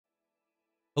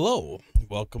Hello,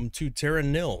 welcome to Terra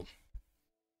Nil.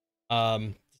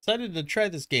 Decided to try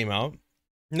this game out.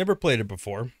 Never played it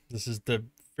before. This is the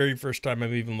very first time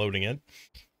I'm even loading it,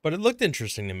 but it looked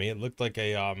interesting to me. It looked like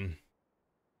a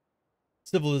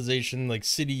civilization, like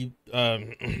city,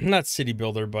 not city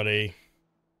builder, but a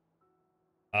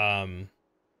I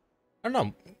don't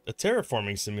know, a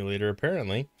terraforming simulator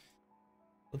apparently.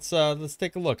 Let's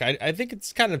take a look. I think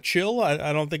it's kind of chill.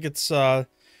 I don't think it's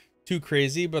too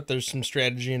crazy, but there's some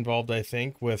strategy involved, I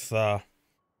think, with how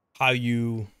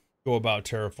you go about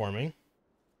terraforming.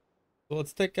 So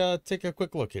let's take a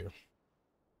quick look here.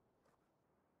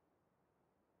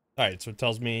 All right, so it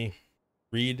tells me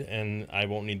read, and I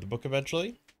won't need the book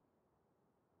eventually.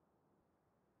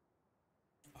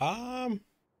 Um,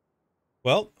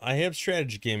 well, I have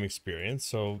strategy game experience,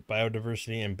 so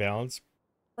biodiversity and balance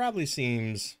probably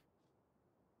seems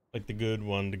like the good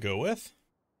one to go with.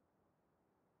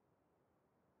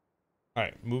 All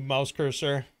right, move mouse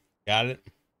cursor, got it.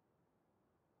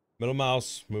 Middle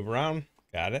mouse, move around,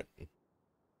 got it.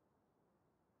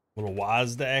 Little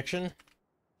WASD action,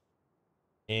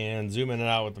 and zoom in and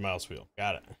out with the mouse wheel,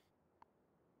 got it.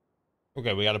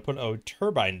 Okay, we got to put a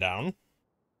turbine down.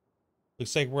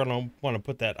 Looks like we're gonna want to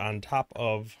put that on top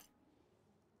of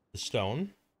the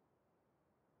stone.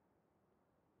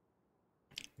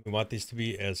 We want these to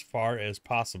be as far as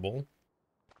possible.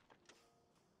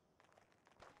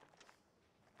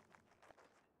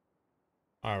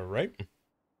 All right.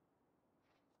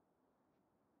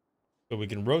 So we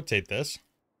can rotate this.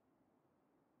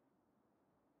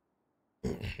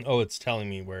 Oh, it's telling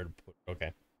me where to put.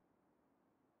 Okay.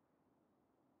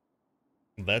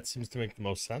 That seems to make the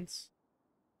most sense.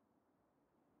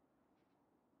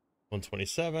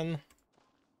 127.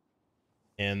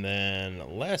 And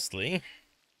then lastly,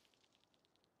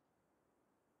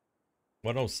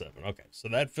 107. Okay, so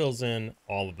that fills in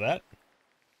all of that.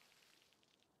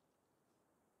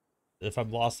 If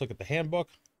I'm lost, look at the handbook.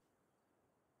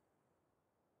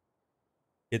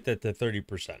 Get that to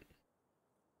 30%. All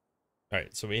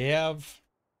right, so we have...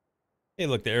 Hey,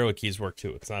 look, the arrow keys work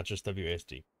too. It's not just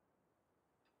WASD.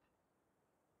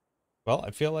 Well,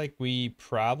 I feel like we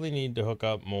probably need to hook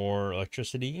up more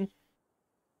electricity.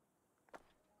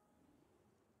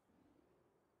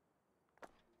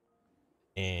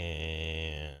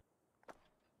 And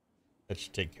that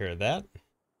should take care of that.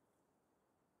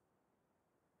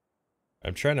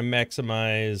 I'm trying to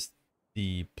maximize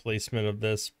the placement of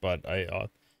this, but I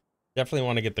definitely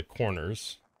want to get the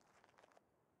corners.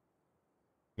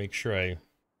 Make sure I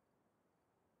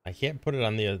can't put it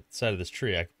on the side of this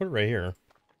tree. I can put it right here.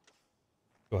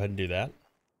 Go ahead and do that.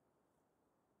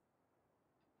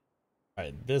 All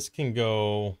right, this can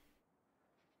go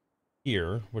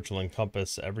here, which will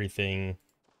encompass everything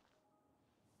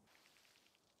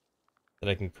that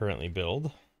I can currently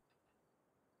build.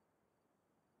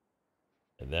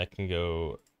 And that can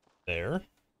go there.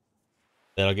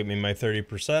 That'll get me my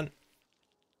 30%.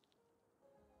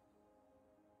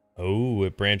 Oh,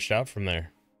 it branched out from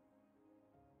there.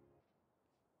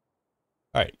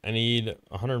 All right, I need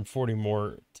 140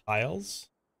 more tiles.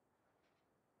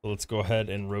 So let's go ahead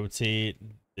and rotate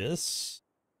this.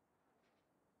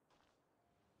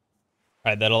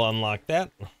 All right, that'll unlock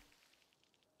that.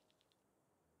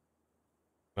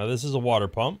 Now this is a water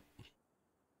pump.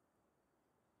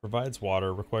 Provides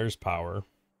water, requires power.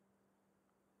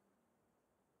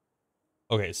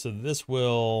 Okay, so this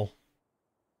will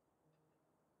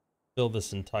fill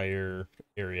this entire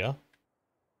area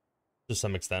to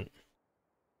some extent.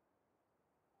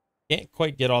 Can't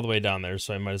quite get all the way down there,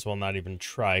 so I might as well not even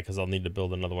try because I'll need to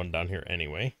build another one down here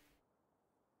anyway.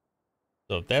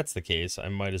 So if that's the case, I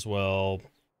might as well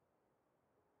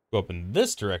go up in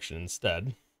this direction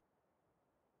instead.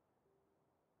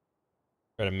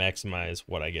 Try to maximize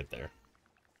what I get there.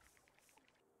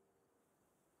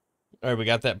 All right, we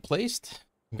got that placed.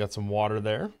 We got some water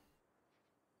there.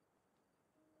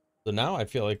 So now I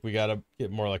feel like we gotta get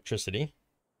more electricity.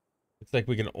 Looks like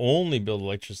we can only build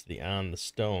electricity on the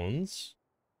stones.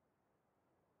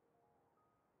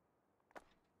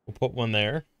 We'll put one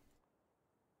there.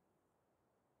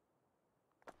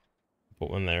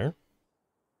 Put one there.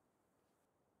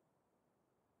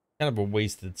 Kind of a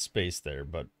wasted space there,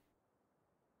 but...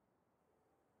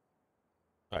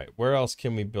 All right, where else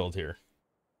can we build here?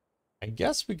 I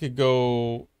guess we could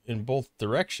go in both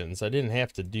directions. I didn't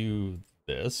have to do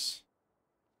this.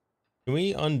 Can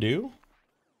we undo?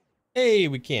 Hey,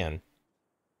 we can.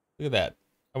 Look at that.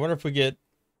 I wonder if we get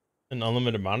an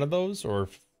unlimited amount of those or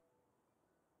if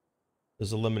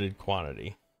there's a limited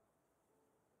quantity.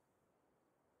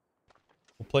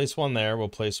 We'll place one there. We'll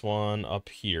place one up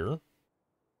here.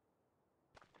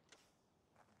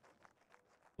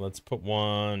 Let's put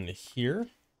one here.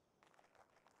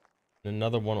 And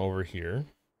another one over here.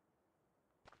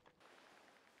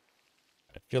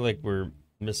 I feel like we're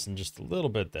missing just a little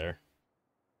bit there.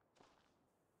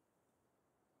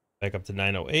 Back up to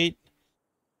 908.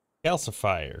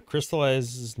 Calcifier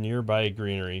crystallizes nearby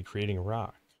greenery, creating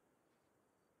rock.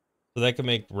 So that can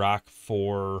make rock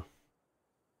for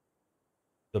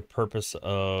the purpose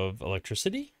of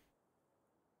electricity.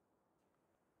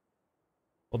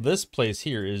 Well, this place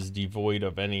here is devoid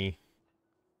of any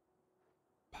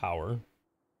power.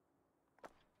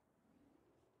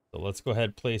 So let's go ahead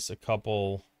and place a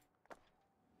couple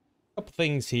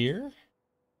things here.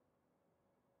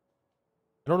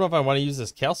 I don't know if I want to use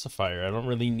this calcifier. I don't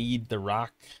really need the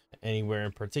rock anywhere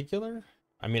in particular.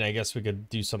 I mean, I guess we could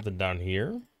do something down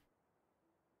here.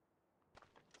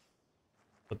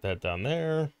 Put that down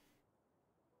there.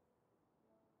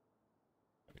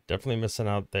 Definitely missing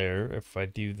out there if I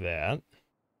do that.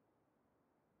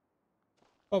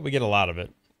 Oh, we get a lot of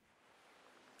it.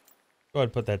 Go ahead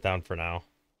and put that down for now. All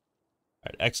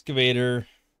right, excavator.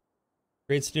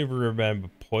 Creates new riverbed,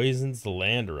 but poisons the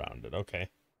land around it. Okay.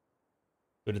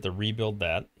 We have to rebuild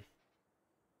that.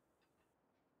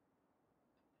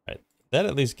 All right. That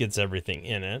at least gets everything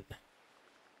in it.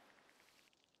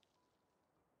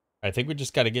 I think we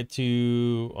just got to get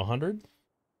to 100.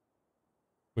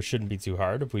 Which shouldn't be too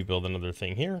hard if we build another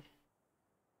thing here.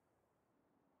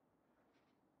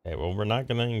 Okay, well, we're not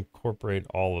going to incorporate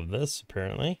all of this,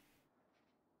 apparently.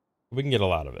 We can get a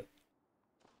lot of it.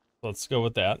 Let's go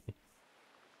with that.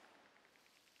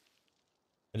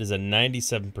 It is a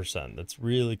 97%. That's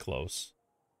really close.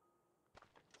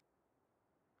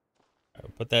 All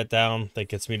right, put that down. That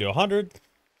gets me to 100.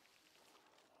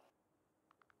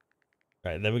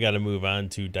 All right, then we got to move on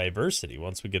to diversity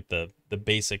once we get the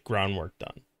basic groundwork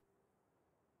done.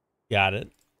 Got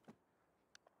it.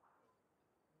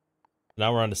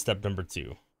 Now we're on to step number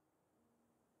 2.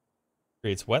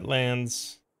 Creates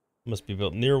wetlands. Must be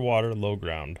built near water, low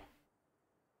ground.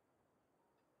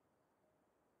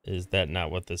 Is that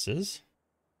not what this is?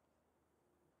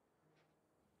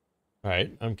 All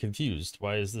right, I'm confused.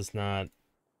 Why is this not?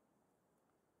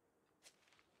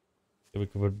 We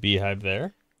could put beehive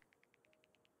there.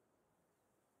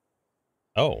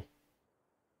 Oh.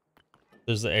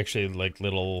 There's actually like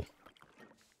little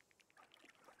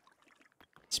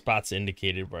spots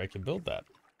indicated where I can build that.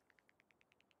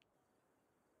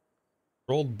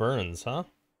 Rolled burns, huh?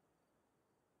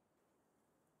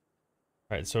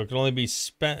 Alright, so it can only be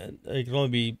it can only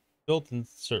be built in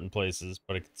certain places,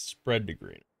 but it can spread to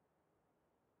green.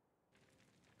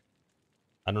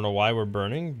 I don't know why we're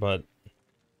burning, but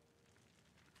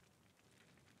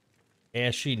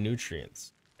ashy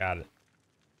nutrients. Got it.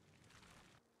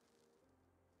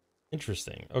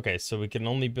 Interesting. Okay, so we can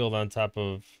only build on top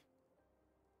of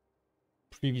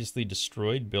previously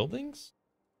destroyed buildings?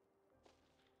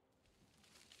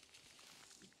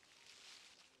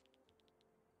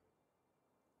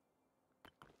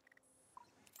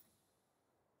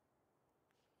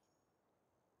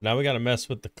 Now we got to mess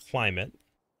with the climate.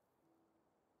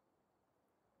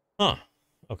 Huh.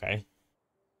 Okay.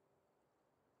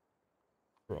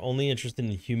 We're only interested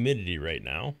in humidity right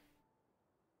now.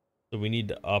 So we need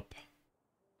to up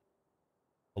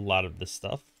a lot of this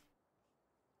stuff.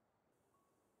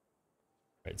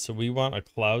 Right, so we want a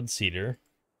cloud seeder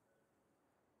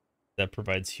that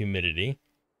provides humidity.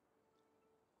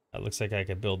 That looks like I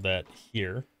could build that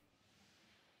here.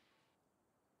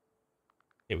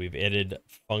 Okay, we've added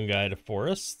fungi to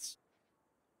forests.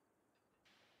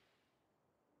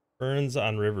 Ferns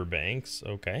on riverbanks.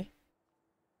 Okay.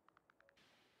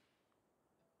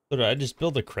 So do I just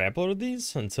build a crap load of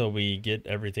these until we get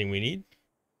everything we need?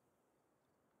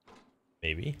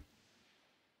 Maybe.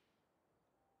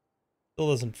 Still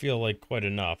doesn't feel like quite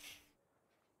enough.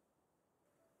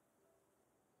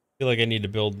 I feel like I need to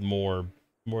build more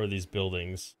of these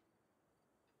buildings.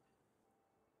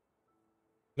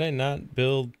 Can I not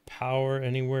build power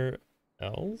anywhere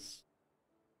else?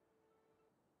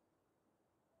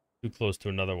 Too close to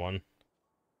another one.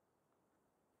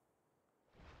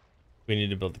 We need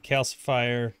to build the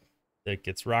calcifier that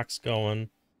gets rocks going.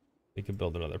 We could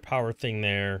build another power thing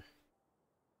there.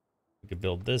 We could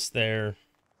build this there.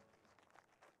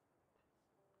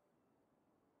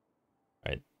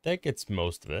 All right, that gets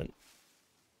most of it.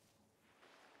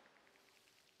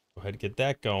 Go ahead and get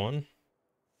that going.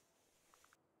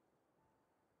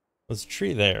 There's a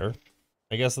tree there.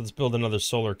 I guess let's build another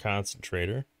solar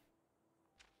concentrator.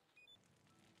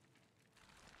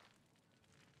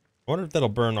 I wonder if that'll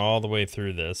burn all the way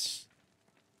through this.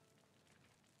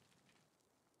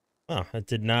 Oh, it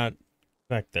did not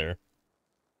connect there.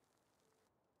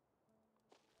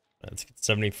 Let's get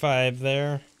 75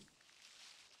 there.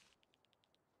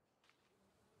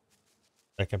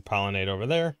 I can pollinate over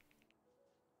there.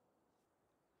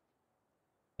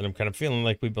 And I'm kind of feeling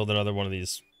like we build another one of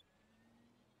these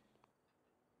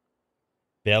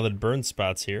valid burn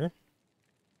spots here.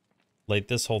 Light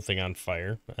this whole thing on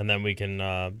fire. And then we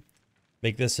can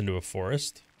make this into a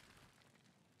forest.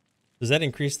 Does that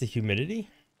increase the humidity?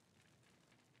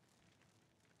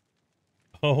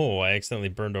 Oh, I accidentally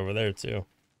burned over there too.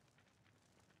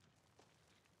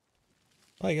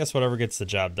 Well, I guess whatever gets the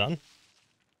job done.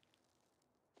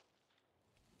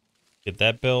 Get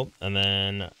that built, and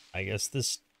then I guess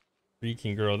this tree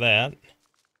can grow that.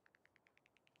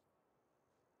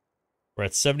 We're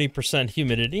at 70%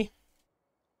 humidity.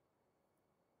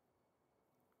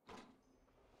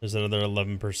 There's another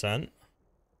 11%.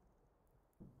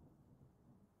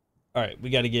 All right, we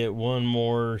got to get one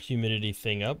more humidity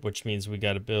thing up, which means we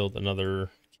got to build another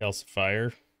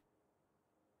calcifier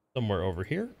somewhere over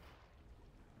here.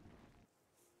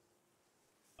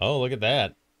 Oh, look at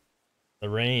that. The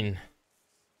rain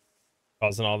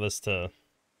causing all this to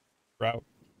sprout.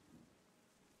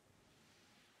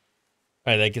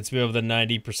 All right, that gets me over the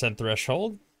 90%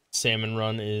 threshold. Salmon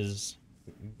run is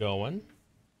going.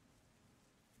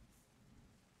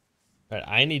 All right,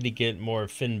 I need to get more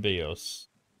fin bios,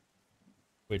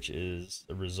 which is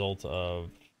the result of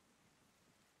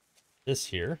this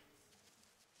here.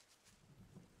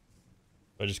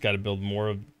 I just got to build more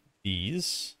of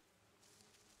these.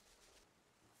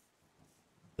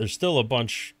 There's still a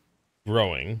bunch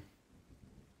growing.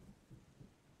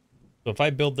 So if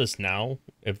I build this now,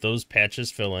 if those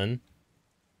patches fill in,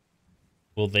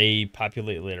 will they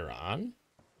populate later on?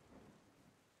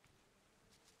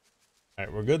 All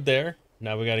right, we're good there.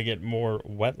 Now we got to get more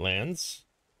wetlands.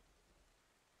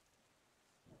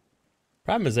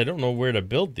 Problem is I don't know where to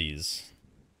build these.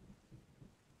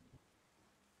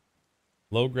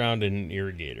 Low ground and an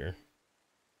irrigator.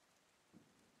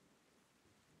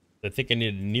 I think I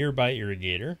need a nearby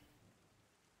irrigator.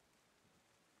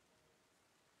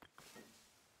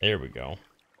 There we go.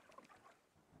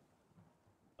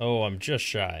 Oh, I'm just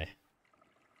shy.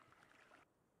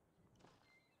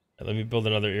 Right, let me build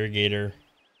another irrigator.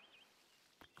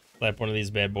 Slap one of these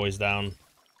bad boys down.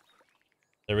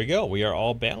 There we go. We are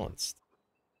all balanced.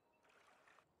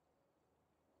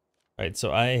 All right,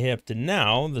 so I have to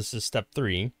now, this is step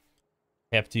 3,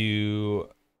 have to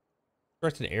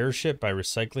construct an airship by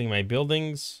recycling my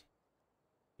buildings,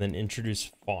 then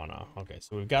introduce fauna. Okay,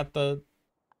 so we've got the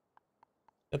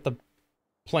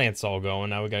plants all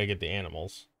going. Now we got to get the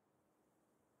animals.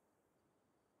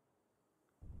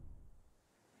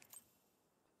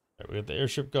 All right, we got the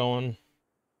airship going.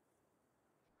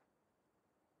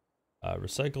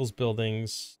 Recycles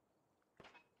buildings.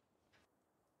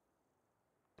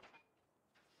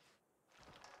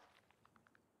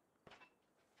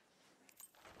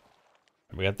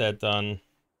 We got that done.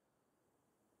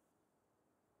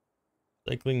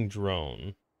 Cycling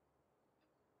drone.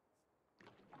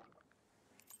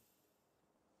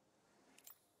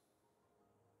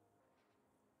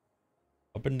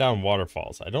 Up and down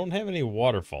waterfalls. I don't have any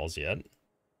waterfalls yet.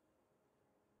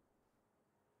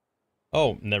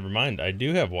 Oh, never mind. I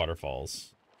do have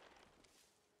waterfalls.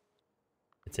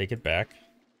 I take it back.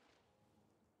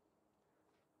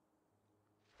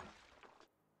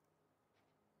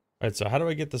 All right, so how do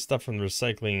I get the stuff from the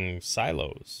recycling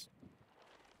silos?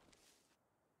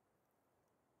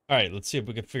 All right, let's see if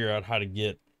we can figure out how to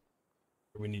get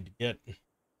where we need to get.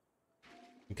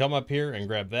 We come up here and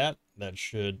grab that. That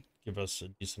should give us a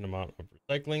decent amount of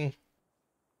recycling.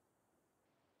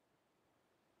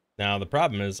 Now, the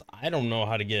problem is I don't know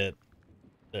how to get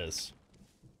this.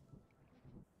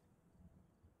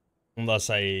 Unless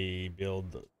I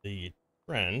build the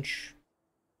trench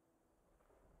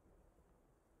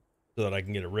so that I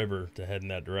can get a river to head in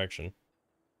that direction.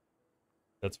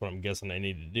 That's what I'm guessing I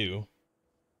need to do.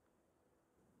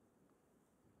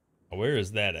 Where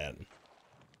is that at?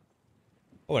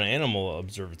 Oh, an animal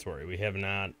observatory. We have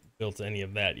not built any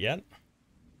of that yet.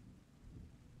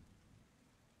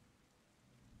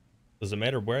 Does it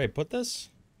matter where I put this?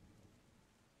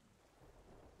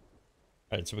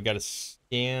 All right, so we got to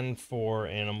scan for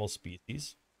animal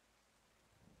species.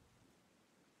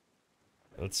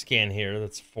 Let's scan here.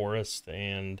 That's forest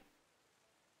and...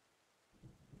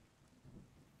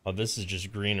 oh, this is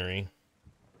just greenery.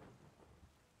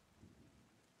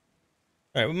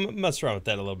 All right, we'll mess around with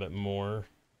that a little bit more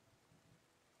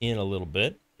in a little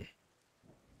bit.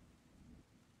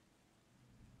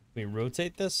 We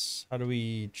rotate this? How do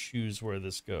we choose where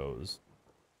this goes?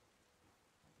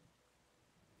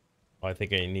 Oh, I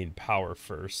think I need power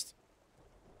first.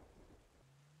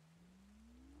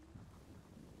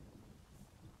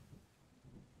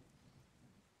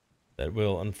 that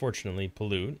will unfortunately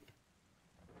pollute.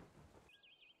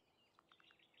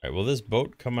 All right, will this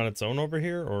boat come on its own over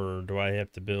here, or do I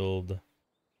have to build?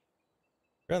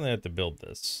 Apparently I have to build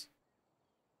this.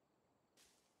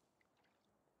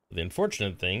 The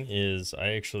unfortunate thing is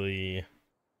I actually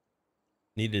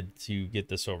needed to get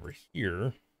this over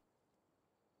here.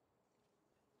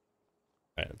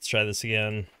 All right, let's try this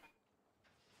again.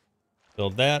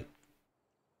 Build that.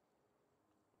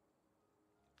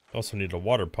 Also need a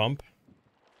water pump,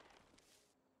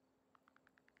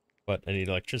 but I need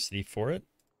electricity for it.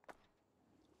 I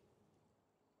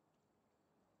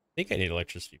think I need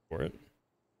electricity for it.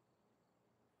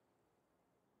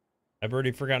 I've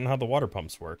already forgotten how the water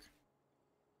pumps work.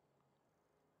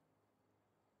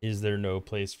 Is there no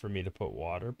place for me to put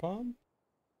water pump?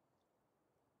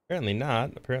 Apparently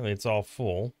not. Apparently it's all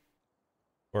full.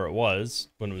 Or it was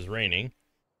when it was raining.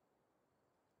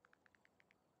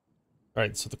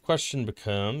 Alright, so the question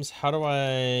becomes, how do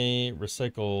I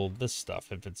recycle this stuff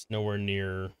if it's nowhere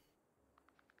near...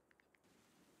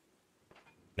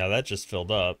 Now that just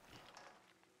filled up.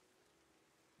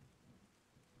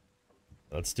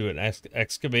 Let's do an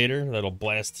excavator that'll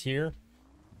blast here.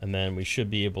 And then we should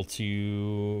be able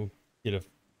to get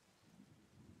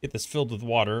this filled with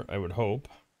water, I would hope.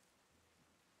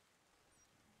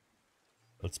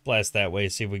 Let's blast that way,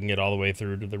 see if we can get all the way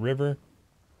through to the river.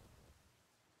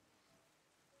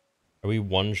 Are we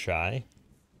one shy?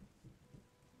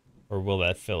 Or will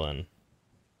that fill in?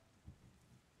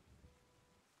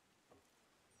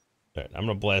 All right, I'm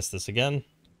gonna blast this again.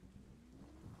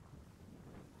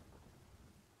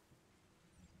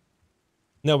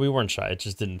 No, we weren't shy, it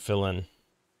just didn't fill in.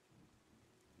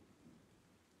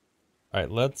 All right,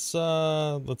 let's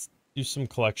do some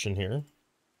collection here.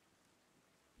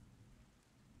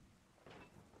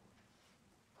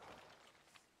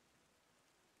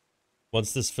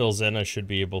 Once this fills in, I should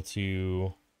be able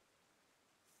to...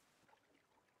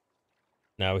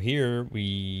 Now here,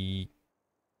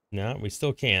 no, we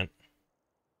still can't.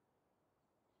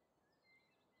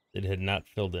 It had not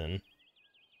filled in.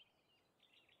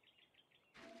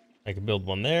 I could build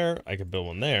one there, I could build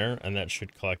one there, and that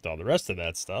should collect all the rest of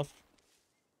that stuff.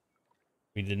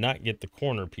 We did not get the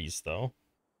corner piece, though.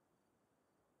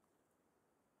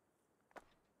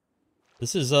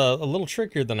 This is a little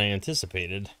trickier than I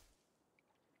anticipated.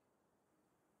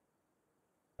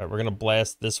 All right, we're going to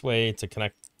blast this way to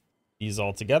connect these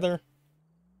all together.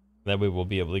 That way we'll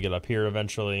be able to get up here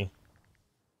eventually.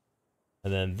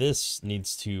 And then this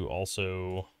needs to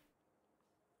also...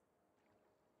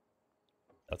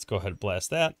 Let's go ahead and blast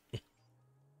that.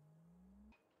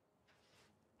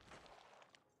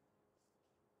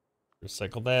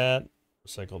 Recycle that.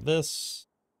 Recycle this.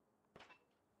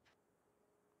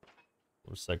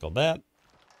 Recycle that.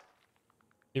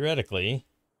 Theoretically,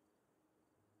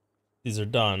 these are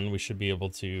done. We should be able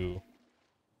to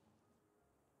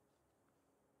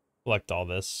collect all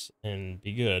this and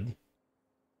be good.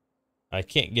 I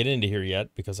can't get into here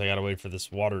yet because I gotta wait for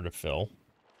this water to fill.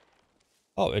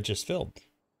 Oh, it just filled.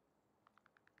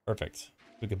 Perfect.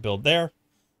 We could build there.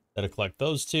 That'll collect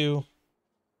those two.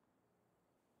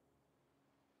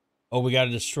 Oh, we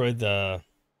gotta destroy the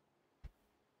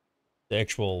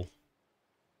actual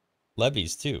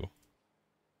levees too.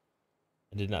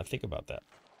 I did not think about that.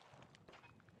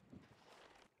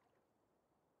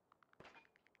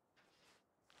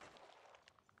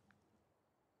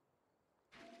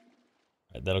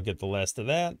 All right, that'll get the last of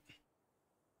that.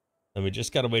 Then we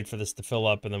just gotta wait for this to fill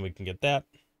up and then we can get that.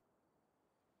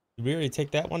 Did we already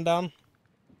take that one down?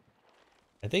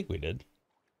 I think we did.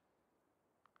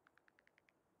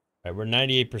 All right, we're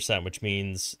 98%, which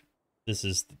means this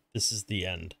is the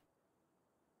end.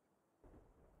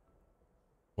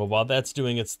 Well, while that's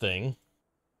doing its thing,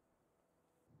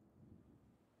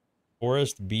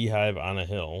 forest beehive on a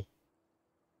hill.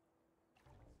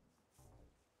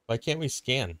 Why can't we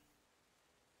scan?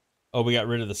 Oh, we got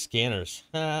rid of the scanners.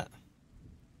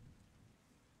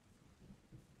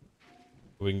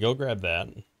 We can go grab that.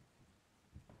 Right,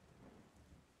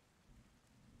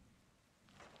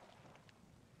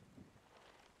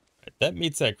 that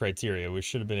meets that criteria. We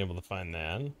should have been able to find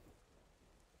that.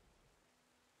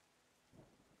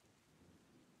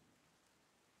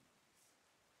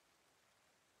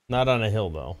 Not on a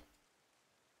hill, though.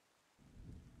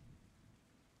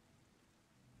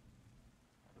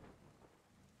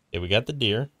 Okay, we got the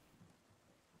deer.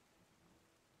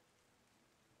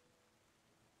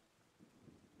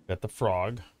 Got the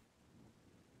frog.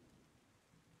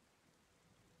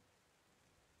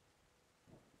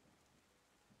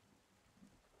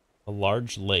 A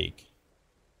large lake.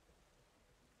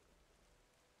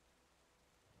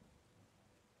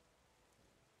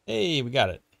 Hey, we got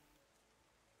it.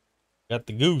 Got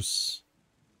the goose.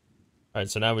 All right,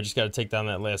 so now we just got to take down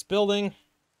that last building.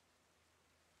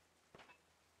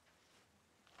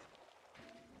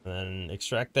 And then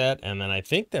extract that, and then I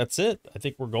think that's it. I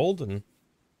think we're golden.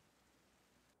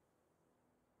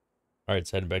 All right,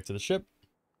 it's heading back to the ship.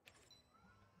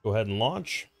 Go ahead and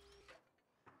launch.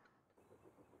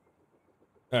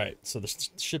 All right, so the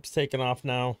ship's taking off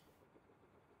now.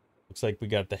 Looks like we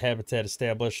got the habitat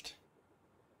established.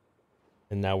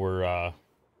 And now we're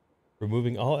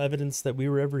removing all evidence that we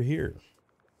were ever here.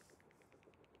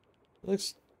 It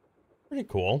looks pretty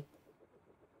cool.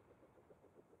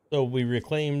 So we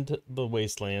reclaimed the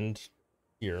wasteland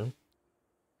here.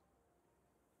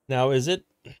 Now, is it...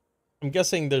 I'm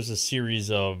guessing there's a series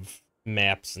of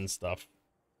maps and stuff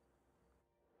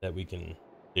that we can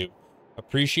do.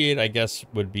 Appreciate, I guess,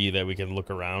 would be that we can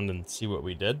look around and see what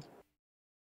we did.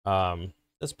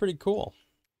 That's pretty cool.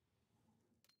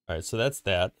 All right, so that's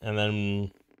that. And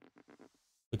then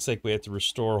looks like we have to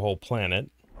restore a whole planet.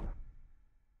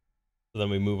 So then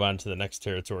we move on to the next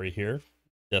territory here,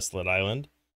 Desolate Island.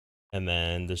 And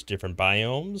then there's different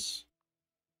biomes.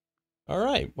 All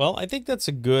right, well, I think that's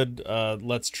a good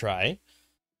let's try.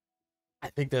 I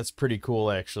think that's pretty cool,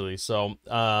 actually. So,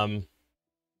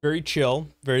 very chill,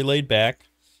 very laid back.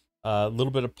 A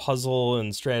little bit of puzzle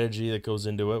and strategy that goes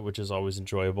into it, which is always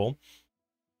enjoyable.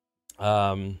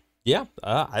 Yeah,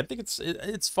 I think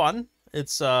it's fun.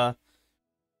 It's not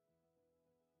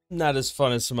as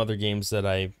fun as some other games that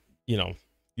I,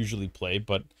 usually play,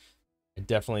 but I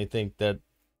definitely think that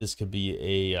this could be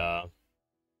a,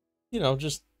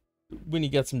 just when you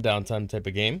get some downtime type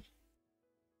of game.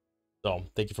 So,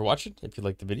 thank you for watching. If you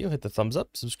liked the video, hit the thumbs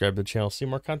up, subscribe to the channel, see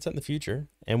more content in the future,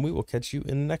 and we will catch you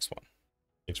in the next one.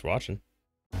 Thanks for watching.